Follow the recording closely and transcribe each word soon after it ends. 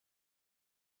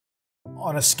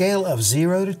On a scale of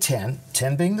 0 to 10,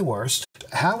 10 being the worst,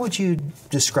 how would you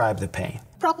describe the pain?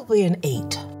 Probably an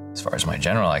 8. As far as my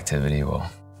general activity,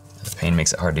 well, the pain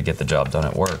makes it hard to get the job done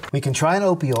at work. We can try an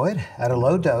opioid at a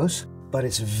low dose, but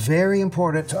it's very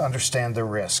important to understand the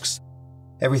risks.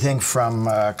 Everything from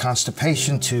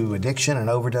constipation to addiction and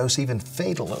overdose, even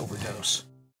fatal overdose.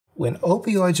 When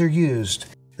opioids are used,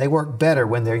 they work better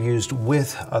when they're used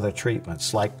with other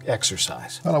treatments, like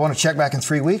exercise. Well, I want to check back in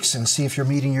 3 weeks and see if you're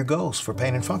meeting your goals for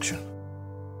pain and function.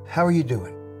 How are you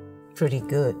doing? Pretty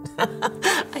good.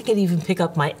 I can even pick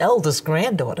up my eldest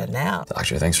granddaughter now.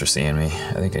 Doctor, thanks for seeing me.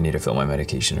 I think I need to fill my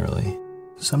medication early.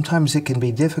 Sometimes it can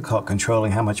be difficult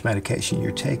controlling how much medication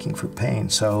you're taking for pain,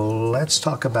 so let's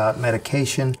talk about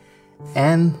medication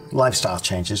and lifestyle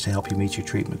changes to help you meet your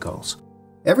treatment goals.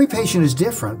 Every patient is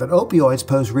different, but opioids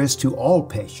pose risk to all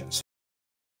patients.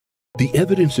 The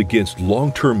evidence against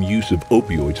long-term use of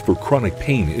opioids for chronic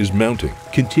pain is mounting.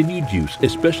 Continued use,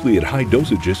 especially at high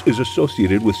dosages, is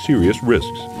associated with serious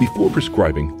risks. Before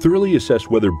prescribing, thoroughly assess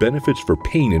whether benefits for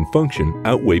pain and function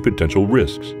outweigh potential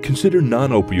risks. Consider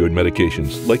non-opioid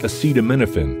medications like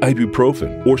acetaminophen,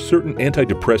 ibuprofen, or certain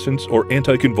antidepressants or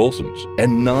anticonvulsants,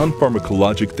 and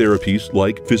non-pharmacologic therapies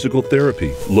like physical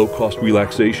therapy, low-cost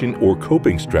relaxation or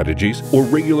coping strategies, or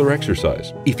regular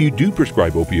exercise. If you do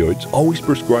prescribe opioids, always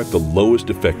prescribe the lowest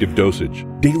effective dosage.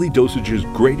 Daily dosages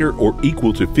greater or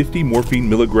equal to 50 morphine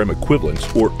milligram equivalents,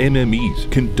 or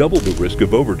MMEs, can double the risk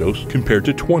of overdose compared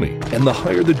to 20. And the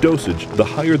higher the dosage, the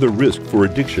higher the risk for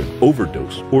addiction,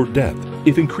 overdose, or death.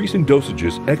 If increasing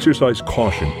dosages, exercise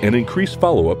caution and increase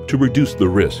follow-up to reduce the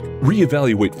risk.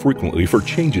 Reevaluate frequently for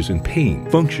changes in pain,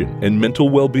 function, and mental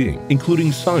well-being,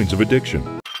 including signs of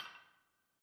addiction.